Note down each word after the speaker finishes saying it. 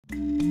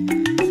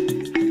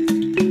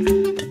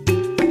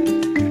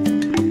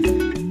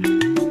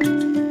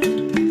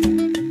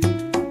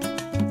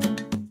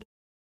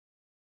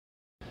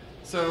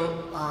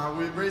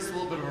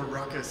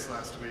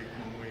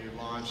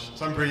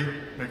free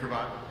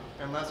MakerBot.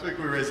 And last week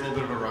we raised a little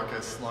bit of a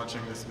ruckus launching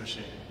this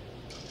machine.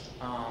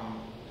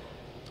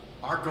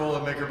 Our goal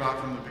of MakerBot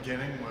from the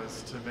beginning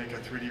was to make a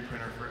 3D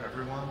printer for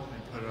everyone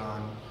and put it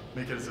on,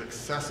 make it as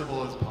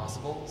accessible as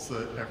possible so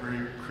that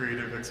every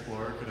creative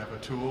explorer could have a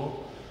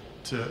tool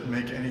to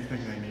make anything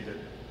they needed.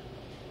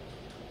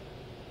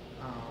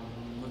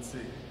 Let's see.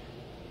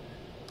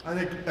 I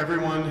think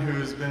everyone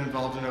who's been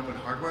involved in open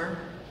hardware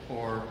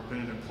or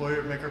been an employee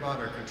of MakerBot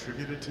or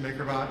contributed to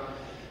MakerBot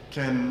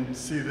can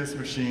see this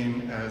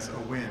machine as a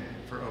win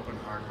for open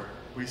hardware.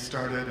 We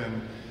started,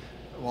 and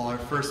while our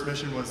first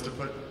mission was to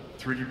put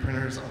 3D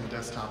printers on the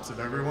desktops of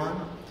everyone,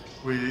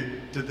 we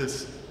did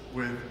this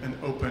with an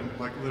open,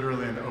 like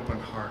literally an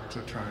open heart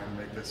to try and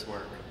make this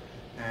work.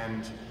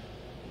 And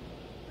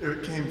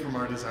it came from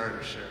our desire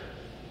to share.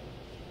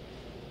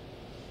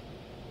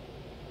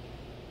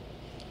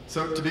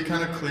 So to be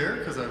kind of clear,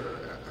 because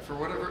for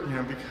whatever,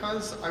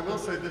 because I will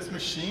say this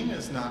machine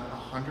is not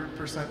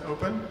 100%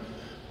 open,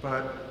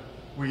 but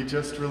we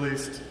just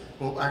released,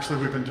 well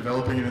actually we've been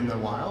developing it in the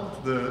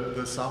wild,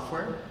 the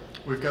software.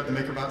 We've got the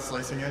MakerBot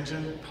slicing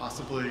engine,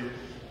 possibly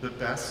the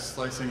best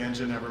slicing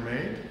engine ever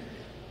made.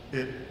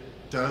 It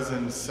does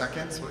in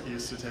seconds what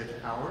used to take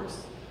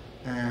hours,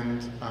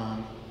 and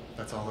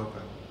that's all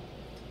open.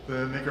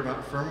 The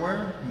MakerBot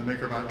firmware and the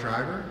MakerBot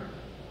driver,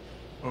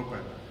 open.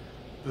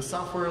 The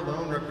software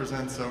alone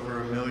represents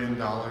over $1 million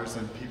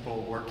in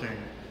people working,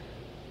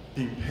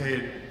 being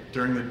paid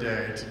during the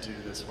day to do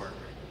this work.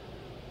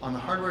 On the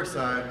hardware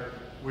side,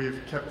 we've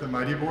kept the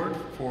Mighty board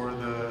for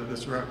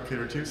this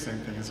Replicator 2, same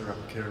thing as the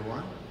Replicator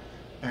 1.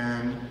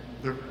 And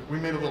we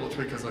made a little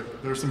tweak because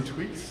there are some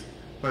tweaks,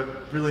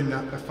 but really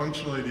not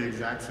functionally the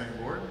exact same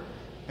board.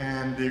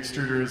 And the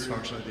extruder is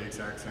functionally the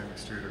exact same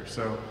extruder.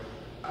 So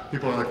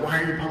people are like,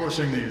 why are you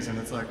publishing these? And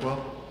it's like,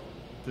 well,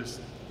 they're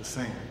the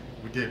same.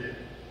 We did.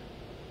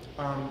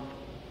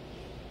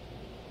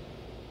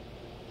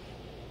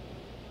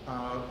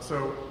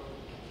 So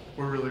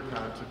we're really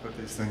proud to put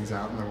these things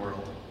out in the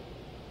world.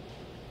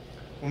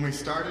 When we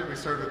started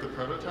with the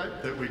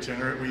prototype that we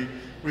generate.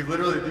 We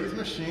literally, these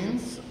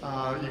machines,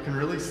 you can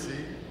really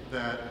see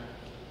that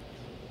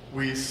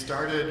we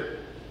started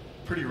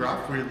pretty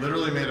rough. We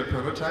literally made a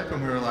prototype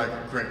and we were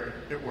like, great,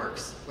 it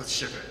works, let's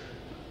ship it.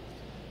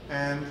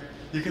 And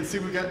you can see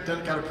we got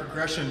a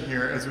progression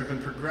here as we've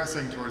been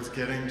progressing towards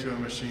getting to a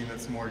machine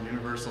that's more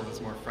universal,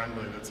 that's more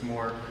friendly, that's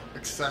more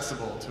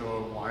accessible to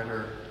a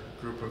wider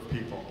group of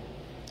people.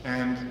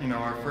 And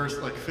our first,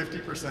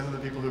 50% of the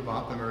people who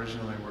bought them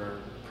originally were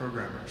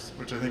programmers,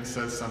 which I think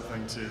says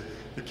something to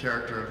the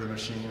character of the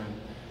machine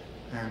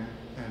and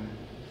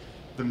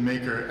the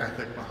maker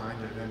ethic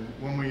behind it. And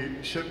when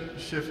we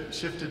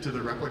shifted to the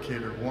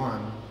Replicator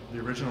 1, the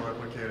original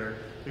Replicator,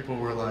 people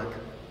were like,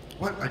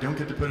 what, I don't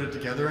get to put it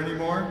together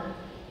anymore?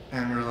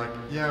 And we were like,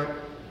 yeah,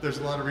 there's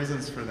a lot of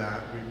reasons for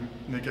that.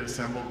 We make it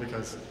assembled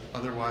because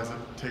otherwise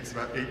it takes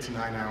about 8 to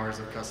 9 hours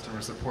of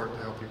customer support to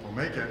help people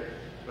make it.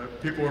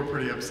 But people were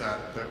pretty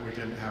upset that we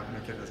didn't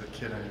make it as a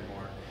kit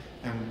anymore.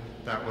 And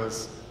that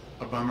was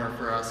a bummer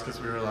for us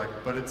because we were like,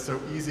 but it's so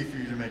easy for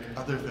you to make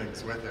other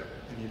things with it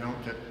and you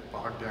don't get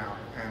bogged down.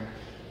 And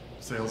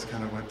sales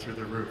kind of went through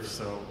the roof.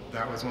 So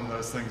that was one of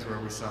those things where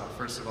we saw,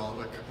 first of all,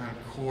 the kind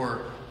of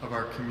core of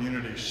our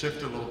community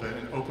shift a little bit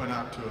and open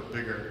up to a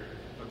bigger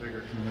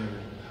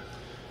community.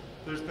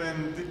 There's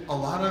been a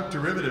lot of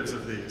derivatives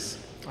of these.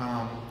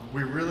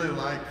 We really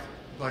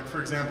like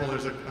for example,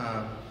 there's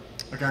a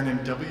guy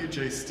named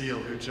W.J. Steele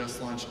who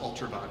just launched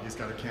UltraBot. He's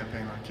got a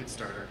campaign on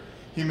Kickstarter.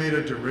 He made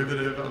a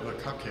derivative of a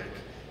cupcake,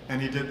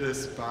 and he did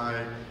this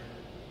by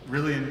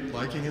really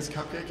liking his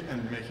cupcake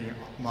and making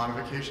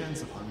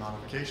modifications upon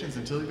modifications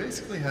until he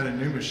basically had a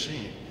new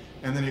machine,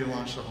 and then he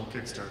launched a whole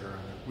Kickstarter on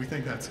it. We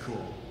think that's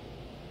cool.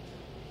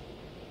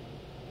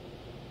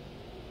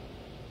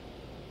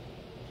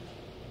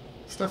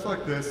 Stuff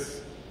like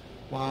this,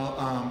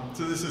 so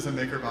this is a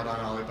MakerBot on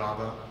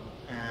Alibaba,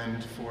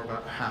 and for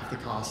about half the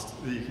cost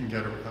that you can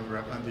get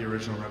the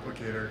original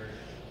Replicator.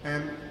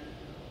 And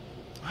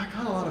I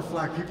got a lot of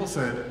flack. People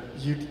said,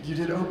 you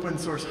did open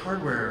source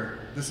hardware.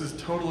 This is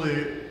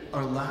totally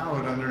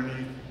allowed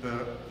underneath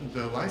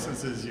the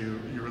licenses you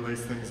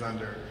release things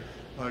under.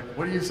 Like,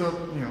 what do you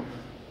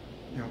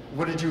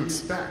what did you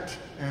expect?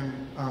 And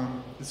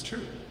it's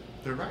true.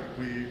 They're right.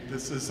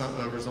 This is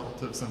a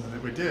result of something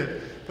that we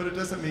did, but it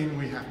doesn't mean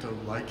we have to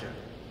like it.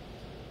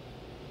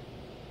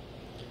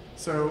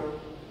 So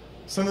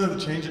some of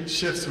the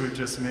shifts we've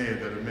just made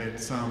that have made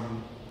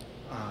some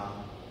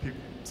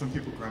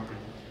people grumpy.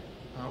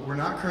 We're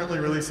not currently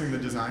releasing the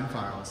design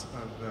files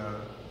of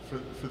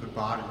for the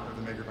body of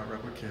the MakerBot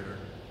Replicator.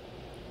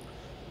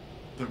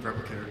 The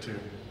Replicator 2.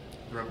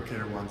 The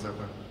Replicator 1's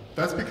open.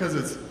 That's because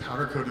it's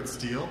powder-coated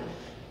steel,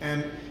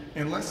 and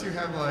unless you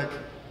have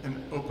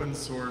an open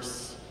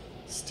source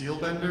steel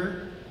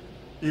bender,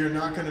 you're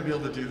not going to be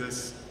able to do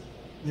this.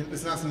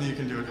 It's not something you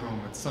can do at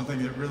home. It's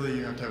something that really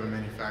you have to have a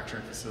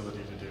manufacturing facility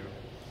to do.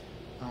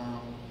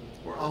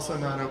 We're also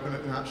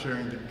not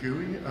sharing the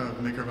GUI of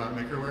MakerBot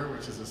Makerware,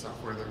 which is the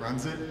software that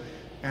runs it.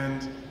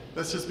 And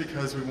that's just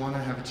because we want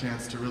to have a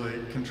chance to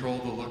really control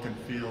the look and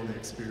feel and the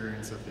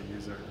experience of the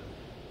user.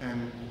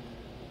 And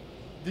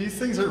these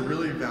things are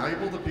really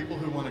valuable to people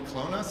who want to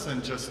clone us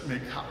and just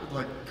make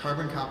like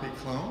carbon copy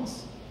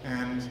clones.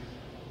 And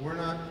we're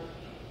not,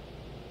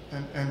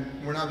 and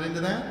we're not into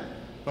that,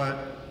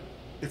 but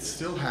it's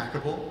still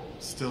hackable,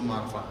 still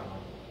modifiable.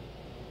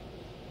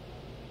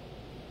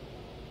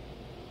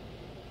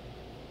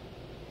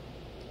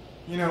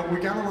 You know, we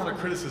got a lot of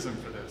criticism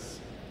for this,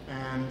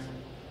 and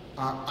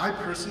I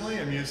personally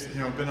am used,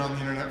 been on the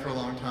internet for a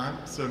long time,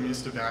 so I'm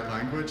used to bad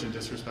language and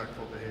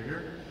disrespectful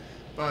behavior.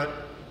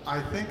 But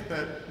I think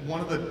that one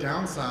of the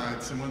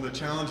downsides and one of the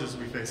challenges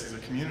we face as a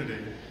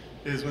community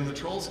is when the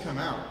trolls come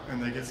out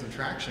and they get some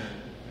traction,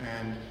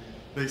 and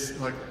they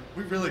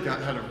we really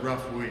had a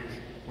rough week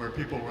where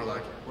people were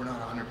like, "We're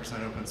not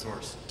 100% open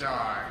source,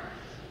 die."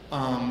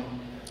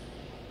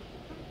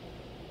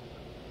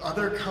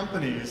 Other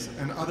companies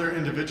and other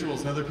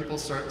individuals and other people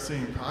start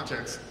seeing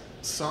projects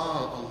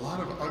saw a lot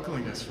of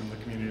ugliness from the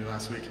community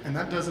last week, and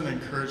that doesn't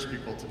encourage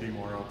people to be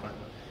more open.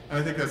 And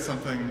I think that's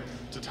something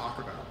to talk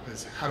about,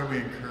 is how do we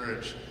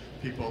encourage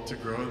people to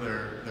grow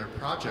their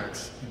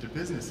projects into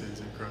businesses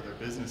and grow their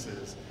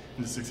businesses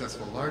into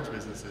successful large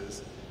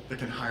businesses that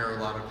can hire a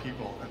lot of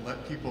people and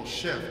let people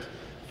shift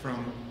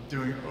from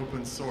doing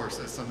open source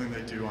as something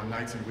they do on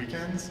nights and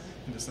weekends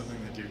into something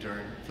they do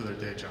for their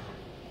day job.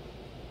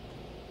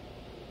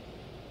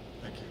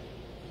 Thank you.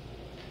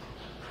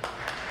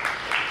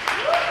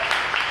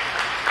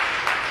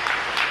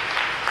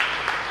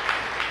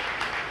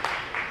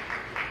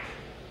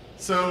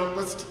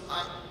 So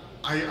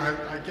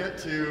I get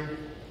to,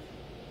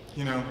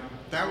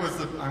 that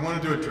was I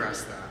wanted to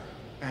address that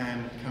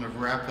and kind of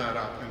wrap that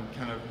up and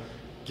kind of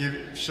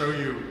show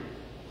you,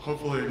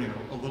 hopefully,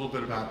 a little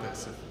bit about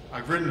this.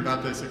 I've written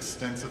about this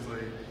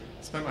extensively,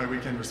 spent my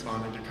weekend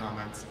responding to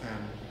comments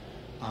and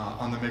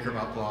on the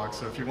MakerBot blog,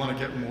 so if you want to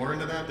get more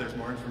into that, there's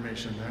more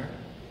information there.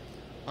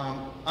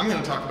 I'm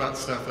going to talk about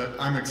stuff that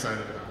I'm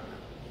excited about.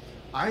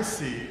 I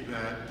see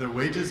that the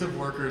wages of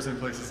workers in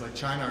places like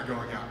China are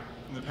going up.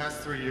 In the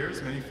past 3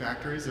 years, many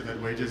factories have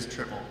had wages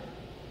triple.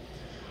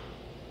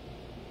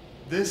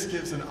 This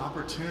gives an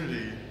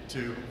opportunity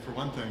to, for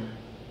one thing,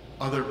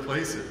 other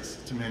places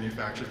to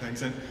manufacture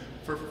things, and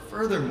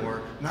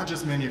furthermore, not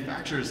just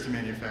manufacturers to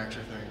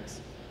manufacture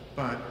things,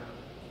 but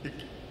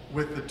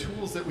with the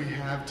tools that we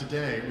have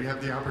today, we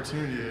have the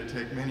opportunity to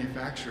take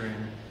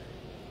manufacturing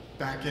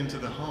back into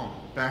the home,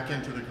 back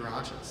into the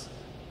garages.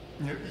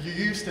 You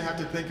used to have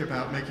to think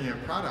about making a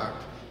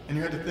product, and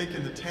you had to think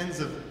in the tens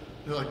of,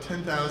 like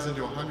 10,000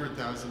 to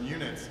 100,000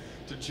 units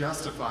to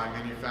justify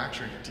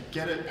manufacturing it, to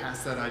get it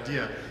past that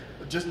idea,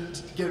 just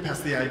to get it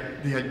past the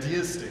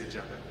idea stage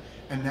of it.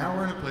 And now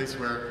we're in a place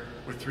where,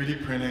 with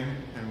 3D printing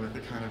and with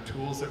the kind of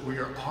tools that we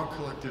are all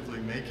collectively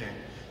making,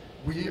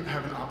 we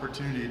have an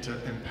opportunity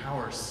to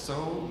empower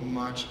so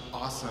much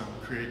awesome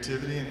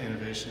creativity and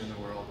innovation in the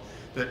world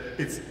that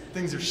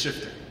things are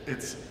shifting.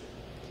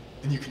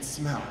 And you can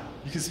smell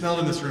it. You can smell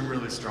it in this room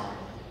really strongly.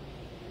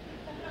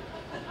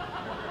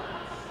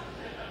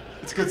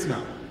 It's a good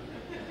smell.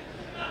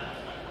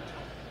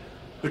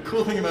 The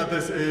cool thing about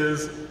this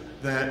is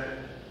that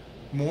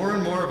more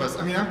and more of us,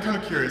 I'm kind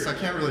of curious, I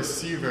can't really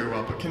see you very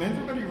well, but can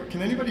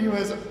anybody who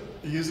has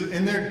used it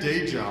in their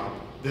day job,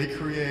 they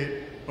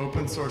create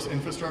open source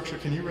infrastructure,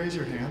 can you raise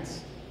your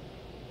hands?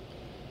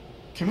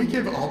 Can we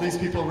give all these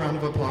people a round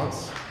of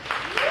applause?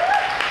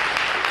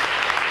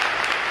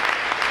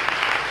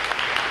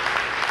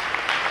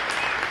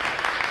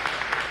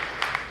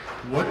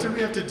 What do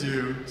we have to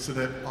do so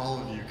that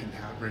all of you can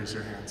raise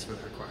your hands for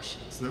that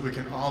question, so that we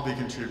can all be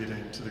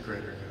contributing to the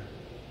greater good?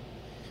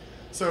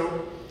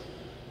 So,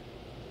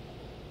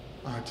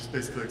 I just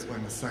basically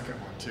explained the second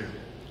one too.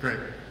 Great.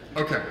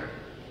 Okay.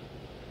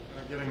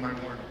 I'm getting my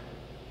warning.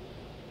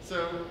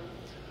 So,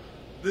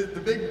 the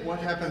big what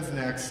happens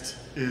next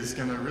is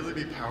going to really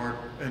be powered,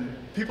 and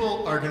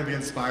people are going to be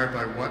inspired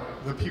by what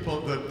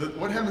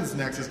what happens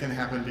next is going to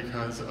happen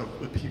because of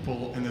the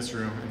people in this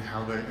room and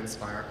how they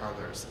inspire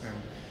others and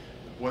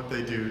what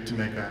they do to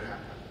make that happen.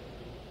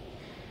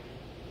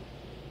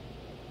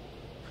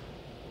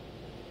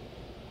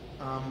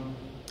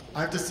 I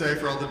have to say,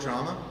 for all the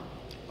drama,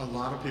 a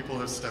lot of people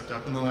have stepped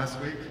up in the last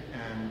week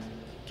and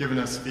given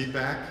us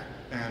feedback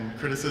and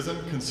criticism,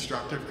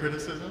 constructive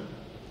criticism,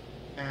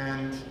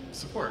 and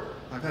support.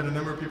 I've had a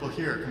number of people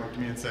here come up to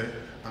me and say,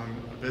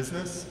 I'm a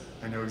business,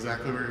 I know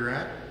exactly where you're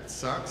at, it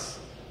sucks,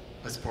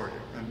 I support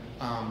you.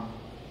 And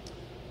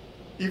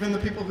even the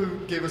people who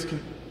gave us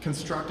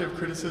constructive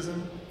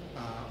criticism,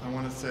 I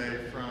want to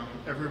say from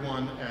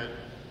everyone at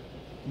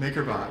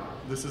MakerBot,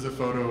 this is a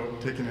photo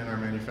taken in our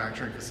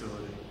manufacturing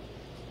facility.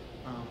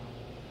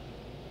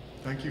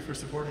 Thank you for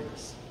supporting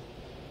us.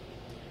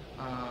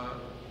 I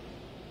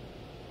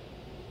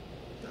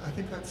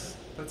think that's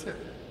it.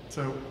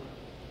 So,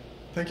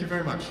 thank you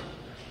very much.